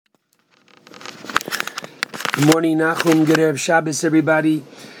Good morning, Nachum. Good Erev Shabbos, everybody.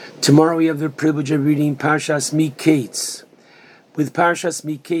 Tomorrow we have the privilege of reading Parshas Miketz. With Parshas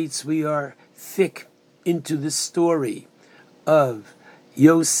Miketz, we are thick into the story of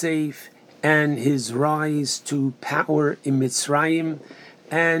Yosef and his rise to power in Mitzrayim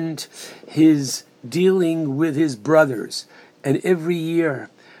and his dealing with his brothers. And every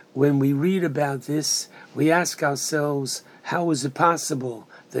year when we read about this, we ask ourselves, how is it possible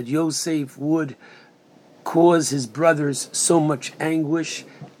that Yosef would cause his brothers so much anguish,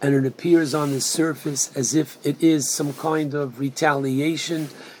 and it appears on the surface as if it is some kind of retaliation.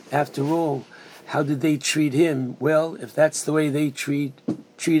 After all, how did they treat him? Well, if that's the way they treated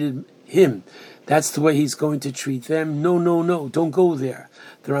him, that's the way he's going to treat them. No, don't go there.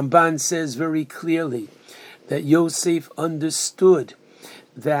 The Ramban says very clearly that Yosef understood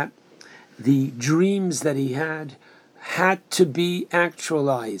that the dreams that he had to be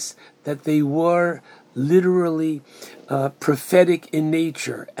actualized, that they were literally prophetic in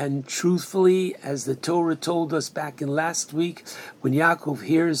nature. And truthfully, as the Torah told us back in last week, when Yaakov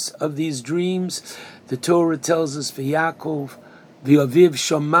hears of these dreams, the Torah tells us, V'Yaakov v'Aviv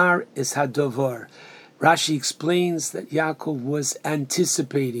Shomar es Hadovar. Rashi explains that Yaakov was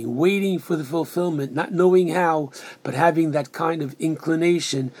anticipating, waiting for the fulfillment, not knowing how, but having that kind of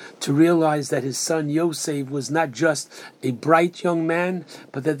inclination to realize that his son Yosef was not just a bright young man,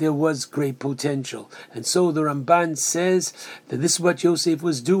 but that there was great potential. And so the Ramban says that this is what Yosef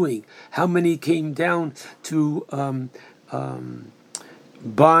was doing. How many came down to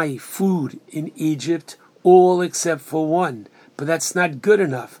buy food in Egypt? All except for one. But that's not good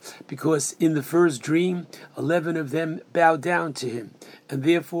enough, because in the first dream, 11 of them bow down to him. And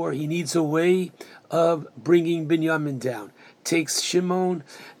therefore, he needs a way of bringing Binyamin down. Takes Shimon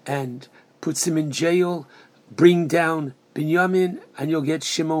and puts him in jail, bring down Binyamin, and you'll get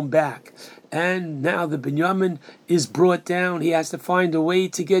Shimon back. And now the Binyamin is brought down. He has to find a way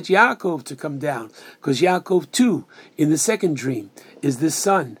to get Yaakov to come down, because Yaakov too, in the second dream, is the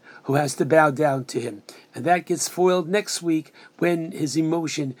son who has to bow down to him. And that gets foiled next week when his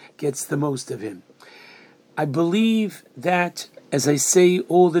emotion gets the most of him. I believe that, as I say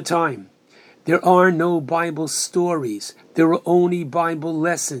all the time, there are no Bible stories. There are only Bible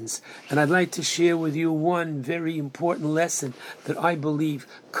lessons. And I'd like to share with you one very important lesson that I believe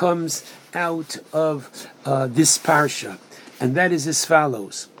comes out of this parsha. And that is as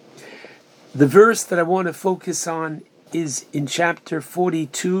follows. The verse that I want to focus on is in chapter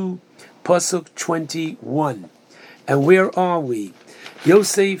 42, Pasuk 21. And where are we?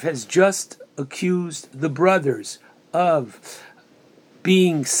 Yosef has just accused the brothers of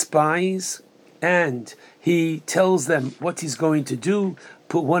being spies, and he tells them what he's going to do,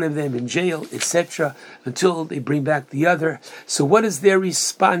 put one of them in jail, etc., until they bring back the other. So what is their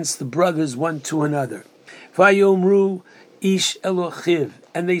response, the brothers, one to another? Vayomru ish elochiv,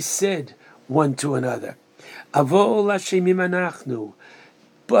 and they said one to another, Avo l'Hashemim anachnu,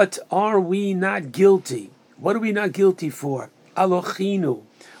 but are we not guilty? What are we not guilty for? Alochinu,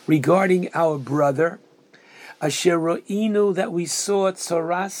 regarding our brother. Asher ro'inu, that we saw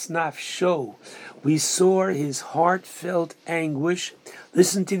tzoras nafsho. We saw his heartfelt anguish.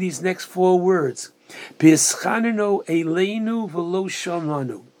 Listen to these next four words. B'eschanenu eleinu v'lo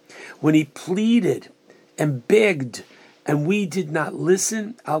shamanu. When he pleaded and begged, and we did not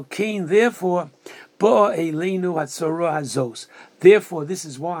listen, al kain, therefore, Therefore, this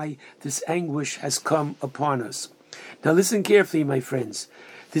is why this anguish has come upon us. Now listen carefully, my friends.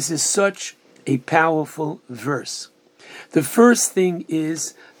 This is such a powerful verse. The first thing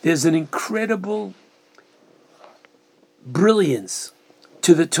is there's an incredible brilliance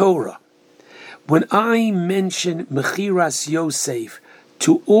to the Torah. When I mention Mechiras Yosef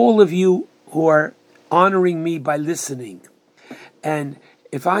to all of you who are honoring me by listening, and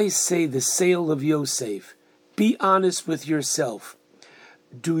if I say the sale of Yosef, be honest with yourself.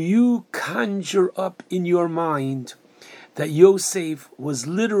 Do you conjure up in your mind that Yosef was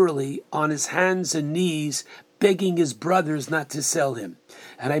literally on his hands and knees begging his brothers not to sell him?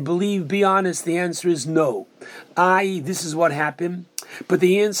 And I believe, be honest, the answer is no. This is what happened. But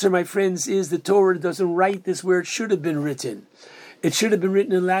the answer, my friends, is the Torah doesn't write this where it should have been written. It should have been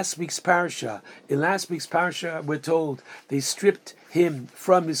written in last week's parsha. In last week's parsha, we're told they stripped him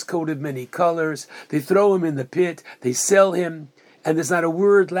from his coat of many colors. They throw him in the pit. They sell him. And there's not a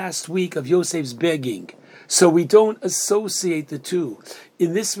word last week of Yosef's begging. So we don't associate the two.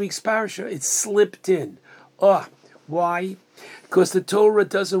 In this week's parsha, it's slipped in. Why? Because the Torah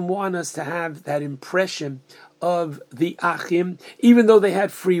doesn't want us to have that impression of the Achim, even though they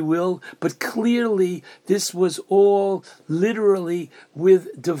had free will, but clearly this was all literally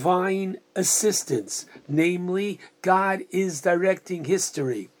with divine assistance. Namely, God is directing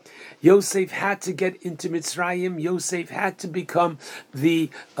history. Yosef had to get into Mitzrayim. Yosef had to become the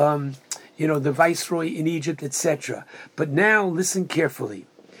viceroy in Egypt, etc. But now, listen carefully.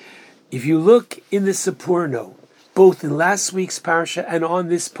 If you look in the Sepurno, both in last week's parsha and on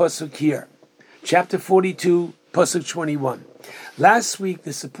this pasuk here, chapter 42, pasuk 21. Last week,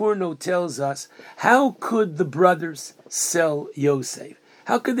 the Sepurno tells us, how could the brothers sell Yosef?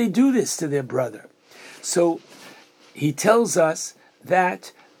 How could they do this to their brother? So he tells us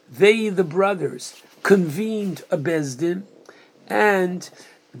that they, the brothers, convened a Bezdin, and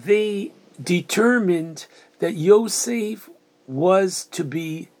they determined that Yosef was to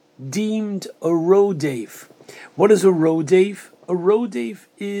be deemed a rodef. What is a rodef? A rodef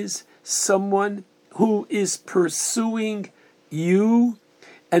is someone who is pursuing you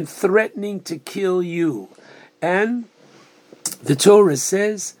and threatening to kill you. And the Torah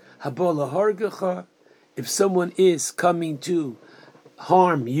says, Habola hargacha, if someone is coming to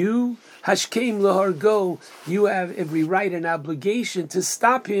harm you, hashkem lahargo, you have every right and obligation to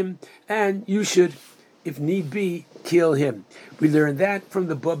stop him, and you should, if need be, kill him. We learn that from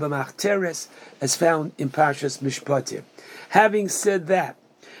the Baba Machteres, as found in Parshas Mishpatim. Having said that,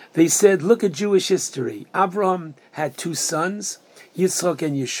 they said, look at Jewish history. Abraham had two sons, Yitzchak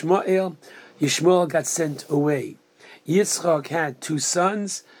and Yishmael. Yishmael got sent away. Yitzchak had two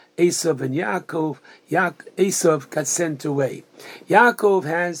sons, Esav and Yaakov. Esav got sent away. Yaakov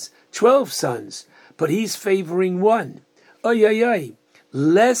has 12 sons, but he's favoring one.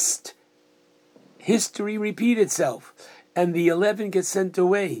 Lest history repeat itself, and the 11 get sent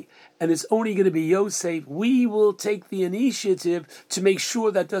away, and it's only going to be Yosef. We will take the initiative to make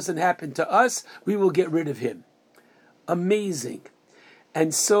sure that doesn't happen to us. We will get rid of him. Amazing.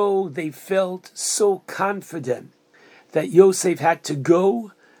 And so they felt so confident that Yosef had to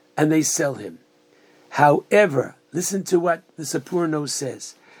go, and they sell him. However, listen to what the Sepurno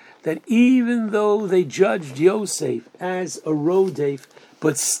says, that even though they judged Yosef as a rodef,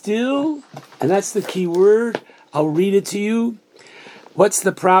 but still, and that's the key word, I'll read it to you. What's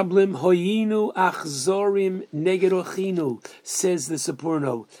the problem? Hoyinu achzorim negerochinu, says the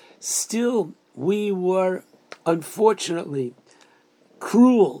Sepurno. Still, we were, unfortunately,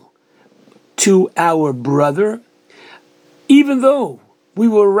 cruel to our brother, even though we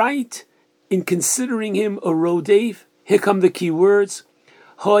were right in considering him a rodef. Here come the key words.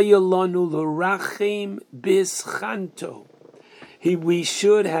 Hoyalanu l'rachem bischanto. We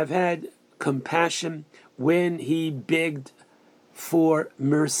should have had compassion when he begged for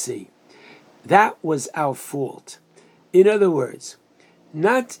mercy. That was our fault. In other words,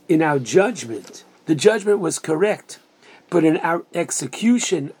 not in our judgment. The judgment was correct, but in our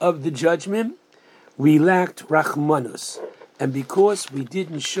execution of the judgment, we lacked rachmanus. And because we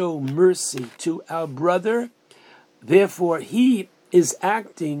didn't show mercy to our brother, therefore he is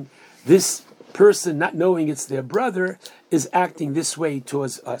acting, this person, not knowing it's their brother, is acting this way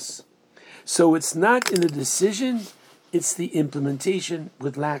towards us. So it's not in the decision, it's the implementation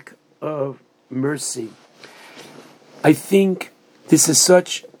with lack of mercy. I think this is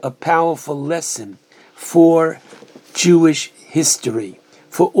such a powerful lesson for Jewish history,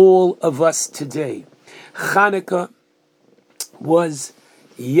 for all of us today. Hanukkah was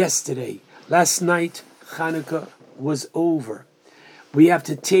yesterday. Last night, Hanukkah was over. We have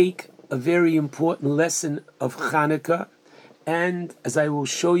to take a very important lesson of Hanukkah, and as I will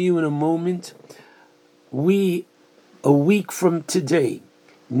show you in a moment, we, a week from today,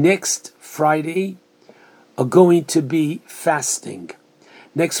 next Friday, are going to be fasting.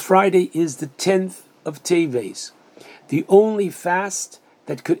 Next Friday is the 10th of Teves, the only fast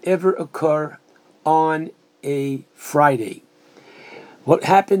that could ever occur on a Friday. What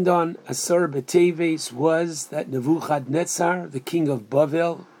happened on Asar B'Teves was that Nebuchadnezzar, the king of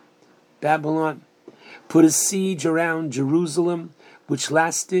Babylon, put a siege around Jerusalem, which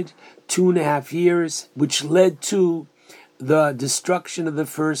lasted 2.5 years, which led to the destruction of the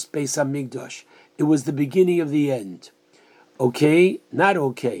first Beis HaMikdash. It was the beginning of the end. Okay? Not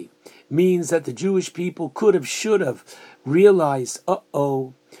okay. Means that the Jewish people could have, should have realized,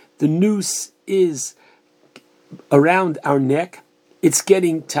 the noose is around our neck. It's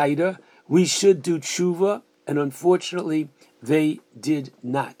getting tighter. We should do tshuva, and unfortunately, they did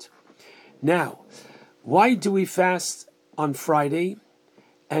not. Now, why do we fast on Friday?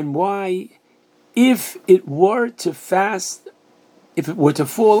 And why, if it were to fast, if it were to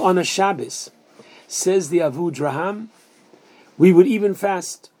fall on a Shabbos, says the Avudraham, we would even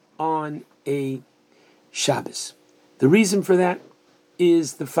fast on a Shabbos. The reason for that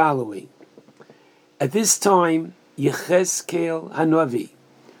is the following. At this time, Yechezkel Hanavi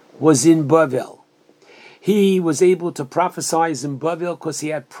was in Bavel. He was able to prophesy in Bavel because he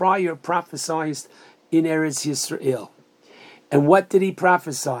had prior prophesied in Eretz Yisrael. And what did he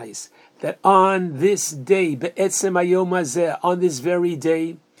prophesy? That on this day, Be'etzem Hayom Hazeh, on this very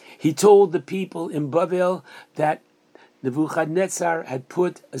day, he told the people in Bavel that Nebuchadnezzar had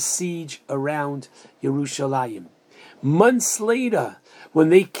put a siege around Yerushalayim. Months later, when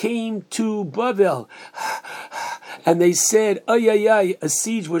they came to Bavel, and they said, ay, ay, ay, a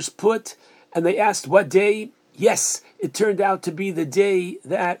siege was put, and they asked what day? Yes, it turned out to be the day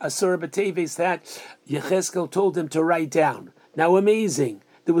that Asur B'Teves, that Yechezkel told him to write down. Now, amazing.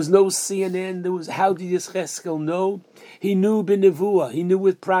 There was no CNN. How did Yechezkel know? He knew b'nevuah. He knew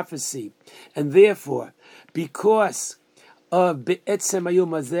with prophecy. And therefore, because of Be'etzem Hayom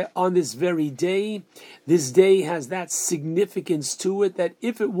Hazeh, on this very day, this day has that significance to it that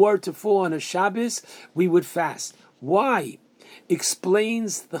if it were to fall on a Shabbos, we would fast. Why?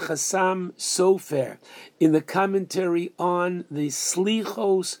 Explains the Chassam Sofer in the commentary on the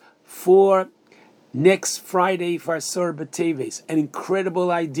Slichos for next Friday for Asur B'Teves. An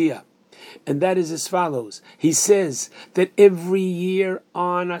incredible idea. And that is as follows. He says that every year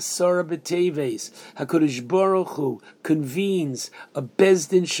on Asur B'Teves, HaKadosh Baruch Hu convenes a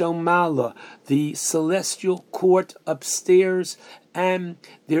Bezdin Shomala, the celestial court upstairs, and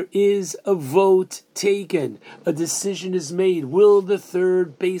there is a vote taken. A decision is made. Will the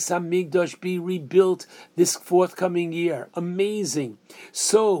third Beis HaMikdash be rebuilt this forthcoming year? Amazing.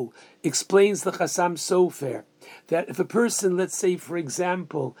 So, explains the Chassam Sofer, that if a person, let's say, for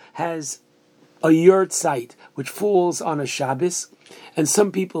example, has a yahrzeit which falls on a Shabbos, and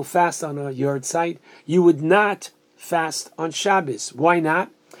some people fast on a yahrzeit, you would not fast on Shabbos. Why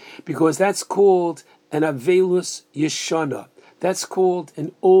not? Because that's called an Avelus Yeshana. That's called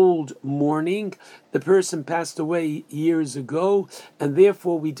an old mourning. The person passed away years ago, and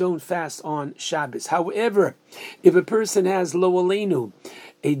therefore we don't fast on Shabbos. However, if a person has Lo Aleinu,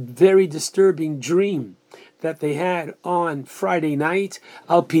 a very disturbing dream that they had on Friday night,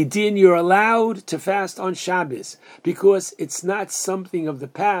 Al Pidin, you're allowed to fast on Shabbos because it's not something of the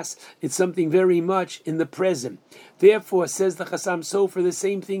past, it's something very much in the present. Therefore, says the Chassam Sofer, the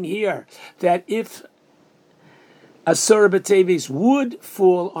same thing here, that if Asur B'Teves would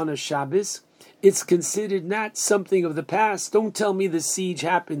fall on a Shabbos, it's considered not something of the past. Don't tell me the siege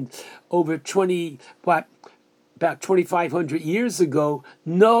happened over about 2,500 years ago.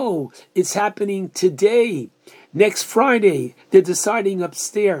 No, it's happening today. Next Friday, they're deciding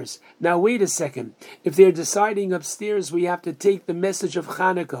upstairs. Now, wait a second. If they're deciding upstairs, we have to take the message of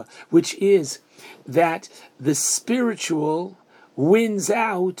Hanukkah, which is that the spiritual wins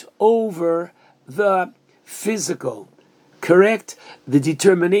out over the physical. Correct? The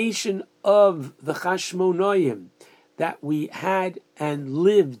determination of the Chashmonoim that we had and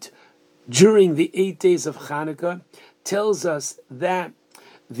lived during the 8 days of Hanukkah tells us that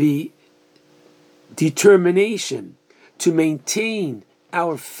the determination to maintain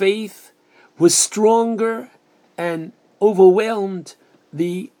our faith was stronger and overwhelmed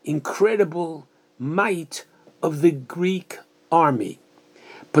the incredible might of the Greek army.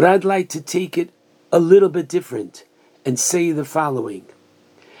 But I'd like to take it a little bit different and say the following,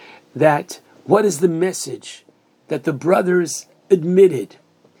 that what is the message that the brothers admitted?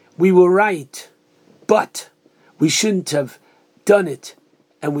 We were right, but we shouldn't have done it,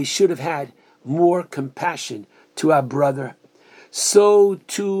 and we should have had more compassion to our brother. So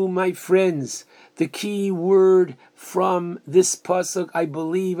too, my friends, the key word from this pasuk, I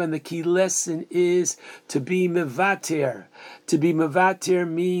believe, and the key lesson is to be mevater. To be mevater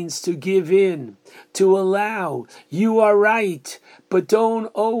means to give in, to allow. You are right, but don't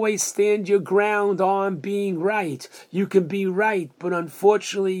always stand your ground on being right. You can be right, but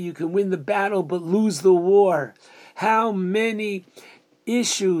unfortunately you can win the battle but lose the war. How many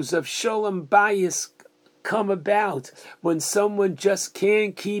issues of sholem bayis come about when someone just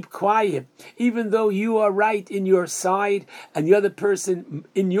can't keep quiet, even though you are right in your side and the other person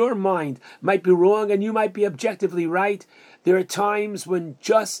in your mind might be wrong and you might be objectively right. There are times when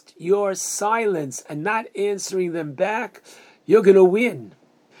just your silence and not answering them back, you're going to win.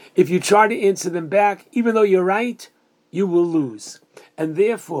 If you try to answer them back, even though you're right, you will lose. And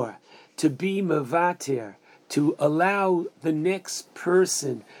therefore, to be mevater, to allow the next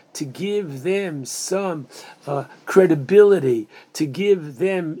person, to give them some credibility, to give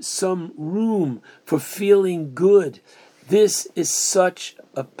them some room for feeling good. This is such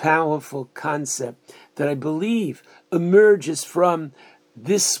a powerful concept that I believe emerges from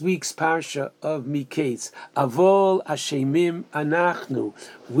this week's parsha of Miketz, Avol Ashemim Anachnu,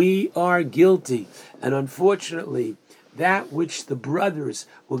 we are guilty, and unfortunately, that which the brothers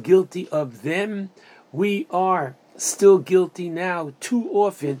were guilty of them, we are still guilty now too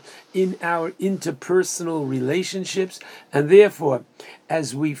often in our interpersonal relationships, and therefore,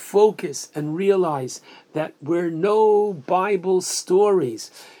 as we focus and realize that we're no Bible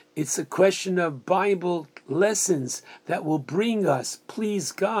stories, it's a question of Bible lessons that will bring us,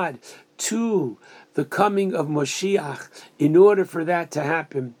 please God, to the coming of Moshiach. In order for that to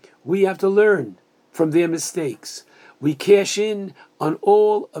happen, we have to learn from their mistakes. We cash in on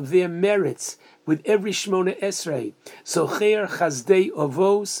all of their merits with every Shmona Esrei. Socher Chazdei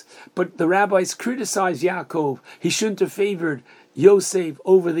Ovos. But the rabbis criticized Yaakov. He shouldn't have favored Yosef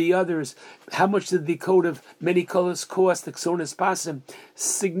over the others. How much did the coat of many colors cost? The Xonas Pasim?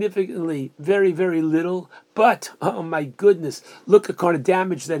 Significantly, very, very little. But, oh my goodness, look at the kind of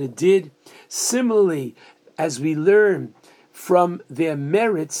damage that it did. Similarly, as we learn from their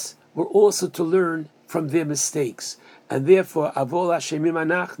merits, we're also to learn from their mistakes. And therefore, Avol Hashemim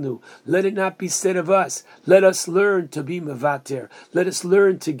Anachnu, let it not be said of us. Let us learn to be mevater. Let us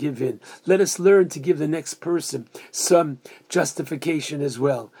learn to give in. Let us learn to give the next person some justification as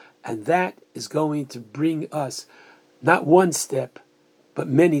well. And that is going to bring us not one step, but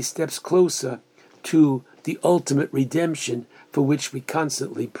many steps closer to the ultimate redemption for which we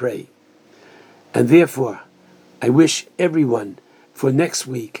constantly pray. And therefore, I wish everyone for next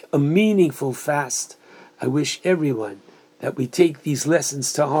week a meaningful fast. I wish everyone that we take these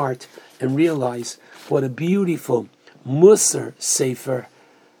lessons to heart and realize what a beautiful Musar Sefer,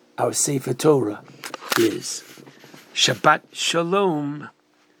 our Sefer Torah, is. Shabbat Shalom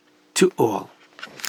to all.